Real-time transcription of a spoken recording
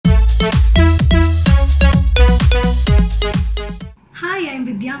Hi, I am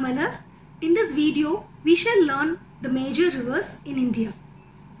Vidya. In this video, we shall learn the major rivers in India.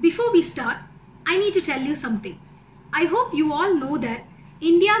 Before we start, I need to tell you something. I hope you all know that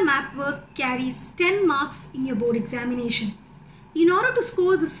India Mapwork carries 10 marks in your board examination. In order to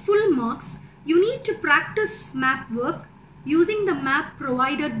score this full marks, you need to practice map work using the map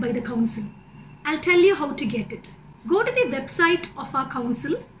provided by the council. I'll tell you how to get it. Go to the website of our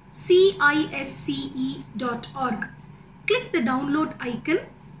council, cisce.org. Click the download icon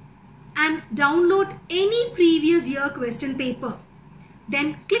and download any previous year question paper.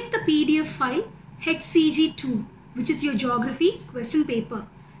 Then click the PDF file HCG2, which is your geography question paper.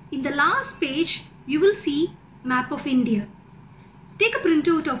 In the last page, you will see Map of India. Take a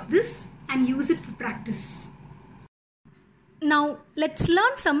printout of this and use it for practice. Now let's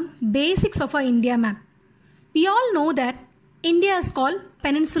learn some basics of our India map. We all know that India is called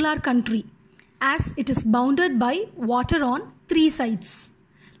peninsular country as it is bounded by water on 3 sides.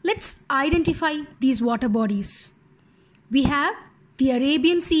 Let's identify these water bodies. We have the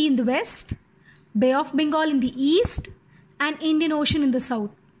Arabian Sea in the west, Bay of Bengal in the east, and Indian Ocean in the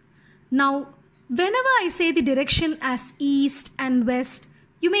south. Now, whenever I say the direction as east and west,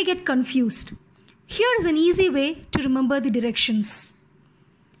 you may get confused. Here is an easy way to remember the directions.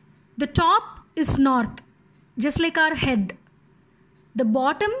 The top is north, just like our head. The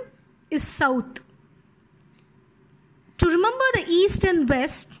bottom is south. To remember the east and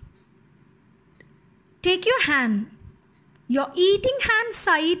west, take your hand. Your eating hand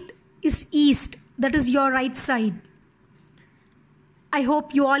side is east, that is your right side. I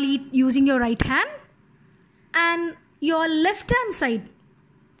hope you all eat using your right hand. And your left hand side,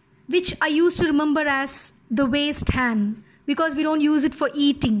 which I used to remember as the waist hand because we don't use it for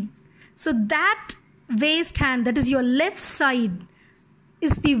eating. So that waist hand, that is your left side,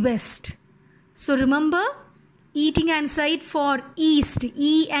 is the west. So remember, eating hand side for east,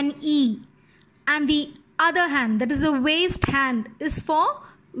 E and E. And the other hand, that is the waist hand, is for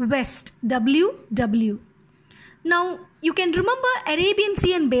west, W, W. Now, you can remember Arabian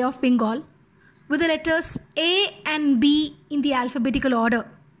Sea and Bay of Bengal with the letters A and B in the alphabetical order.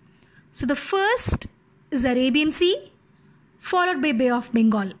 So the first is Arabian Sea, followed by Bay of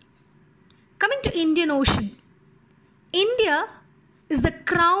Bengal. Coming to Indian Ocean. India is the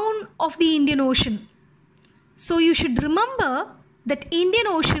crown of the Indian Ocean. So you should remember that Indian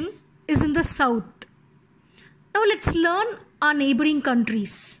Ocean is in the south. Now let's learn our neighboring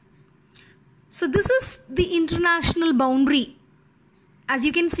countries. So this is the international boundary. As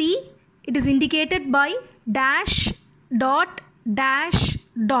you can see, it is indicated by dash, dot, dash,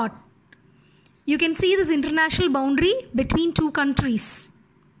 dot. You can see this international boundary between two countries.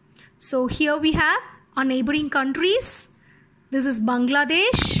 So here we have our neighboring countries. This is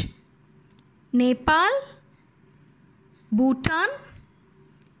Bangladesh, Nepal, Bhutan,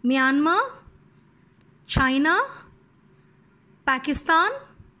 Myanmar, China, Pakistan,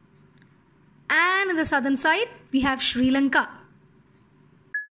 and on the southern side we have Sri Lanka.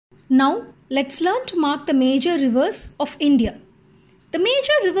 Now let's learn to mark the major rivers of India. The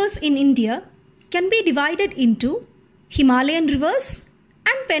major rivers in India can be divided into Himalayan rivers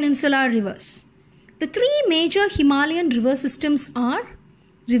and peninsular rivers. The 3 major Himalayan river systems are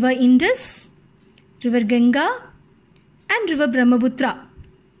River Indus, River Ganga, and River Brahma-Bhutra.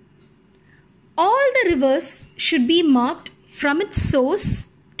 All the rivers should be marked from its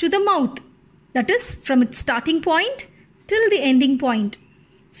source to the mouth, that is from its starting point till the ending point.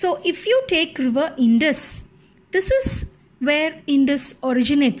 So if you take River Indus, this is where Indus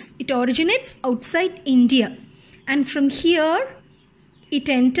originates. It originates outside India, and from here it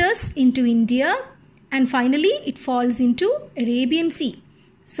enters into India, and finally it falls into Arabian Sea.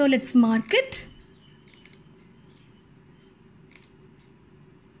 So let's mark it.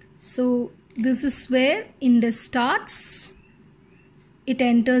 So this is where Indus starts. It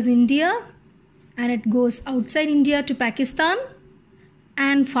enters India and it goes outside India to Pakistan,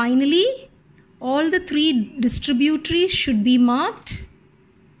 and finally all the 3 distributaries should be marked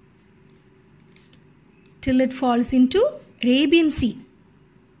till it falls into Arabian Sea.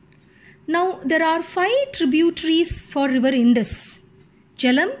 Now there are 5 tributaries for River Indus: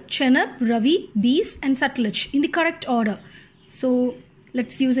 Jhelum, Chenab, Ravi, Beas and Sutlej in the correct order. So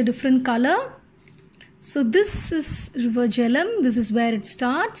let's use a different color. So this is River Jhelum. This is where it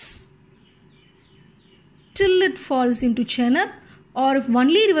starts till it falls into Chenab. Or if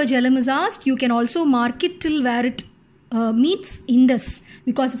only River Jhelum is asked, you can also mark it till where it meets Indus,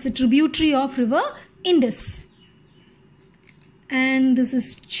 because it's a tributary of River Indus. And this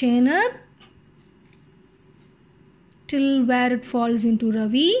is Chenab till where it falls into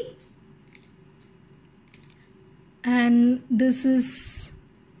Ravi. And this is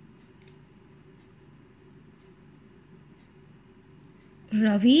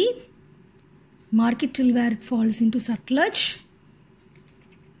Ravi. Mark it till where it falls into Sutlej.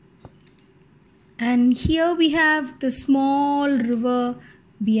 And here we have the small river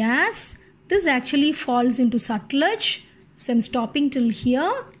Bias. This actually falls into Sutlej. So I'm stopping till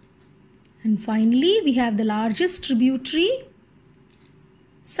here. And finally we have the largest tributary,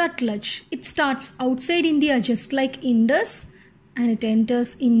 Sutlej. It starts outside India just like Indus and it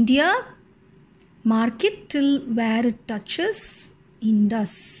enters India. Mark it till where it touches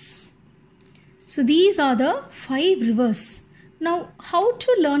Indus. So these are the 5 rivers. Now how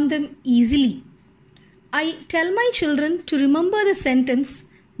to learn them easily? I tell my children to remember the sentence,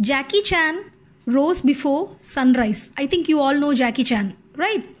 Jackie Chan rose before sunrise. I think you all know Jackie Chan,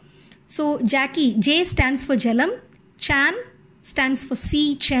 right? So Jackie, J stands for Jalam, Chan stands for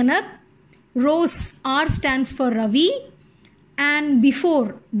sea, Chenab, rose, R stands for Ravi, and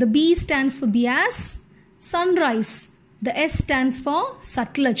before, the B stands for Bias, sunrise, the S stands for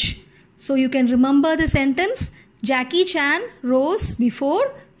Sutlej. So you can remember the sentence, Jackie Chan rose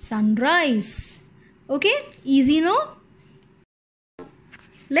before sunrise. Okay, easy, no?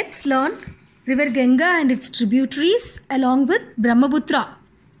 Let's learn River Ganga and its tributaries along with Brahma-Bhutra.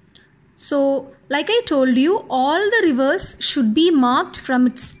 So, like I told you, all the rivers should be marked from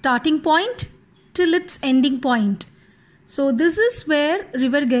its starting point till its ending point. So, this is where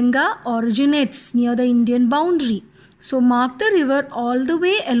River Ganga originates near the Indian boundary. So, mark the river all the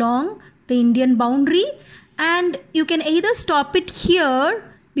way along the Indian boundary, and you can either stop it here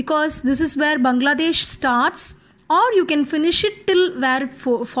because this is where Bangladesh starts, or you can finish it till where it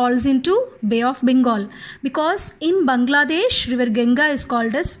falls into Bay of Bengal, because in Bangladesh River Ganga is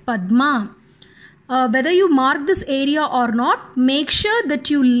called as Padma. Whether you mark this area or not, make sure that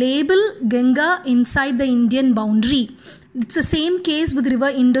you label Ganga inside the Indian boundary. It's the same case with River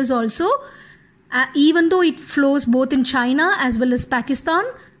Indus also. Even though it flows both in China as well as Pakistan,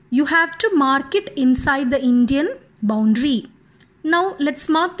 you have to mark it inside the Indian boundary. Now let's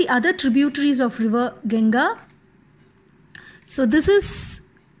mark the other tributaries of River Ganga. So this is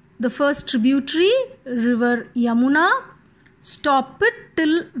the first tributary, River Yamuna. Stop it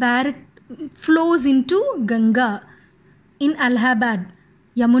till where it flows into Ganga in Allahabad.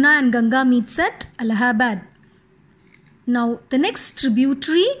 Yamuna and Ganga meets at Allahabad. Now the next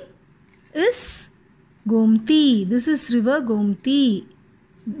tributary is Gomti. This is River Gomti.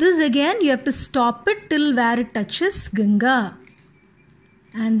 This again you have to stop it till where it touches Ganga.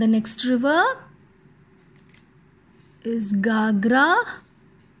 And the next river is Gagra.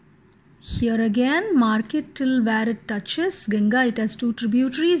 Here again mark it till where it touches Ganga. It has 2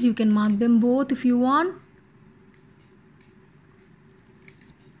 tributaries. You can mark them both if you want.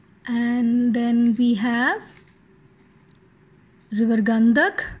 And then we have River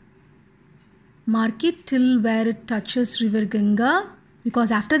Gandak. Mark it till where it touches River Ganga, because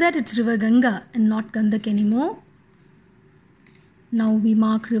after that it's River Ganga and not Gandak anymore. Now we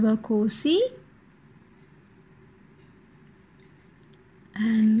mark River Kosi.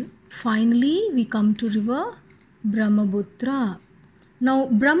 And finally we come to River Brahmaputra. Now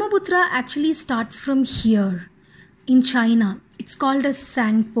Brahmaputra actually starts from here in China. It's called as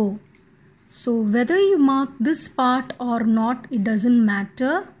Sangpo. So whether you mark this part or not, it doesn't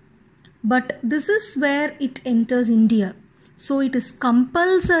matter. But this is where it enters India. So it is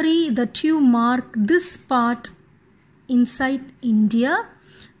compulsory that you mark this part inside India,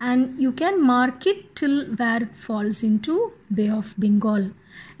 and you can mark it till where it falls into Bay of Bengal.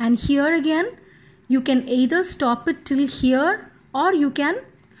 And here again you can either stop it till here or you can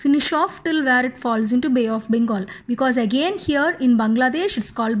finish off till where it falls into Bay of Bengal, because again here in Bangladesh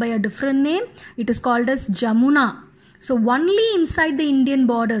it's called by a different name. It is called as Jamuna. So only inside the Indian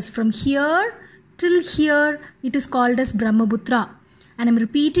borders from here till here it is called as Brahmaputra. And I'm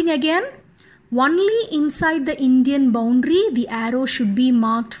repeating again, only inside the Indian boundary the arrow should be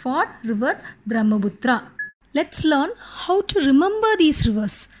marked for River Brahmaputra. Let's learn how to remember these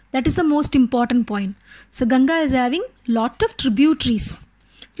rivers. That is the most important point. So Ganga is having lot of tributaries.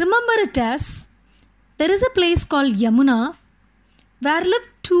 Remember it as, there is a place called Yamuna where live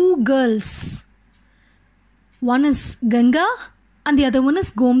 2 girls. One is Ganga and the other one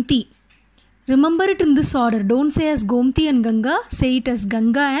is Gomti. Remember it in this order. Don't say as Gomti and Ganga, say it as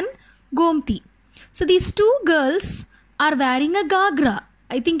Ganga and Gomti. So these 2 girls are wearing a gagra.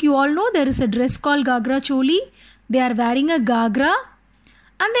 I think you all know there is a dress called gagra choli. They are wearing a gagra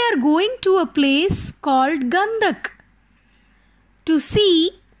and they are going to a place called Gandak to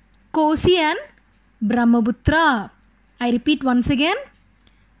see Kosi and Brahmaputra. I repeat once again.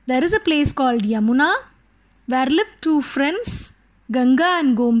 There is a place called Yamuna where lived two friends, Ganga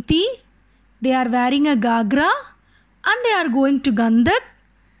and Gomti. They are wearing a gagra and they are going to Gandak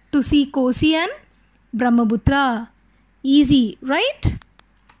to see Kosi and Brahma-Bhutra. Easy, right?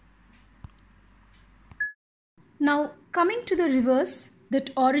 Now coming to the rivers that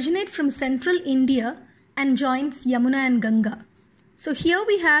originate from central India and joins Yamuna and Ganga. So here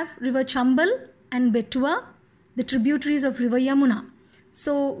we have river Chambal and Betua, the tributaries of river Yamuna.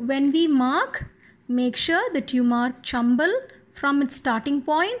 So when we mark, make sure that you mark Chambal from its starting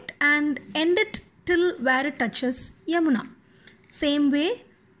point and end it till where it touches Yamuna. Same way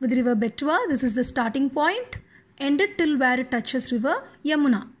with river Betua, this is the starting point, end it till where it touches river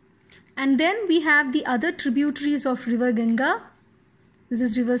Yamuna. And then we have the other tributaries of river Ganga. This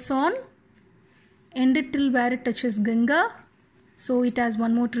is river Son, end it till where it touches Ganga. So it has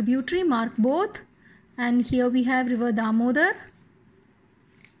one more tributary, mark both. And here we have river Damodar.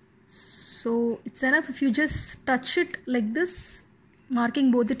 So it's enough if you just touch it like this,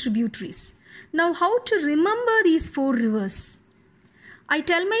 marking both the tributaries. Now how to remember these four rivers? I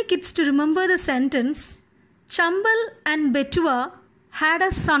tell my kids to remember the sentence, Chambal and Betua had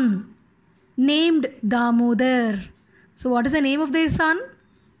a son named Damodar. So what is the name of their son?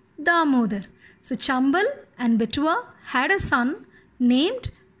 Damodar. So Chambal and Betua had a son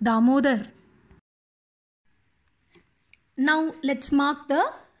named Damodar. Now let's mark the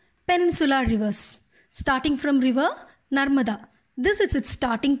peninsular rivers. Starting from river Narmada. This is its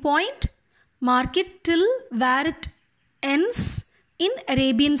starting point. Mark it till where it ends in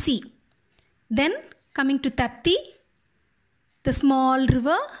Arabian Sea. Then coming to Tapti, the small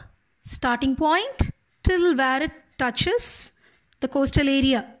river, starting point till where it touches the coastal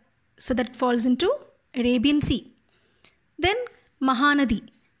area. So that falls into Arabian Sea. Then Mahanadi.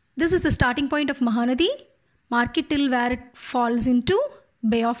 This is the starting point of Mahanadi. Mark it till where it falls into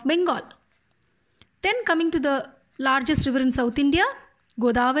Bay of Bengal. Then coming to the largest river in South India,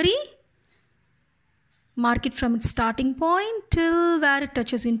 Godavari. Mark it from its starting point till where it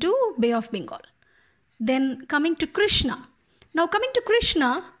touches into Bay of Bengal. Then coming to Krishna. Now coming to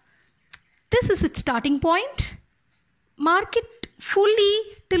Krishna, this is its starting point. Mark it fully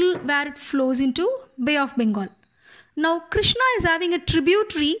till where it flows into Bay of Bengal. Now Krishna is having a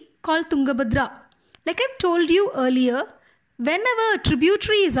tributary called Tungabhadra. Like I've told you earlier, whenever a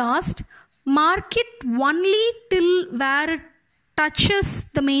tributary is asked, mark it only till where it touches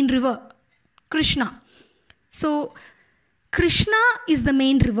the main river, Krishna. So Krishna is the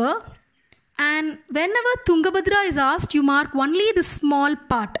main river, and whenever Tungabhadra is asked, you mark only the small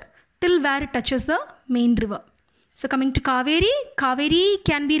part till where it touches the main river. So coming to Kaveri, Kaveri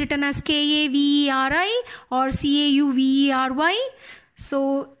can be written as Kaveri or Cauvery.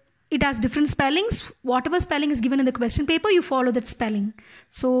 So it has different spellings. Whatever spelling is given in the question paper, you follow that spelling.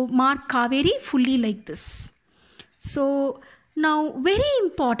 So mark Kaveri fully like this. So now very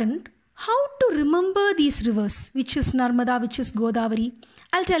important, how to remember these rivers, which is Narmada, which is Godavari.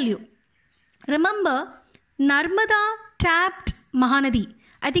 I'll tell you. Remember, Narmada tapped Mahanadi.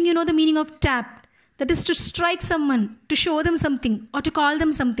 I think you know the meaning of tapped. That is to strike someone, to show them something, or to call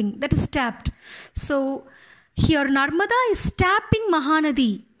them something. That is tapped. So here Narmada is tapping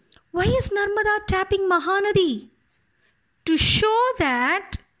Mahanadi. Why is Narmada tapping Mahanadi? To show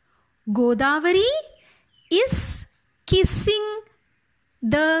that Godavari is kissing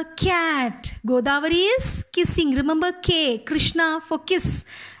the cat. Godavari is kissing. Remember K, Krishna for kiss.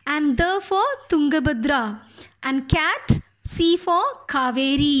 And the for Tungabhadra. And cat, C for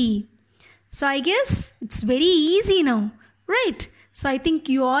Kaveri. So I guess it's very easy now. Right? So I think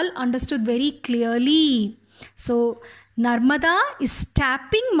you all understood very clearly. So Narmada is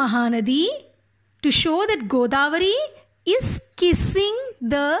tapping Mahanadi to show that Godavari is kissing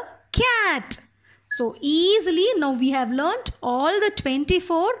the cat. So easily now we have learnt all the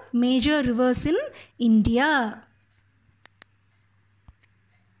 24 major rivers in India.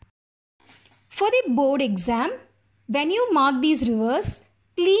 For the board exam, when you mark these rivers,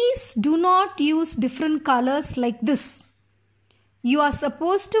 please do not use different colors like this. You are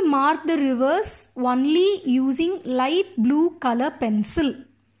supposed to mark the rivers only using light blue color pencil.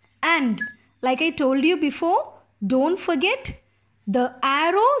 And like I told you before, don't forget the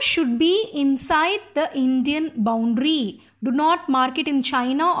arrow should be inside the Indian boundary. Do not mark it in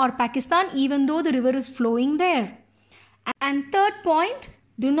China or Pakistan even though the river is flowing there. And third point,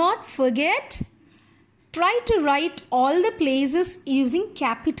 do not forget, try to write all the places using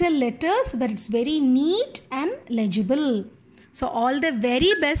capital letters so that it's very neat and legible. So all the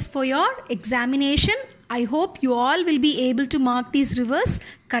very best for your examination. I hope you all will be able to mark these rivers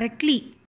correctly.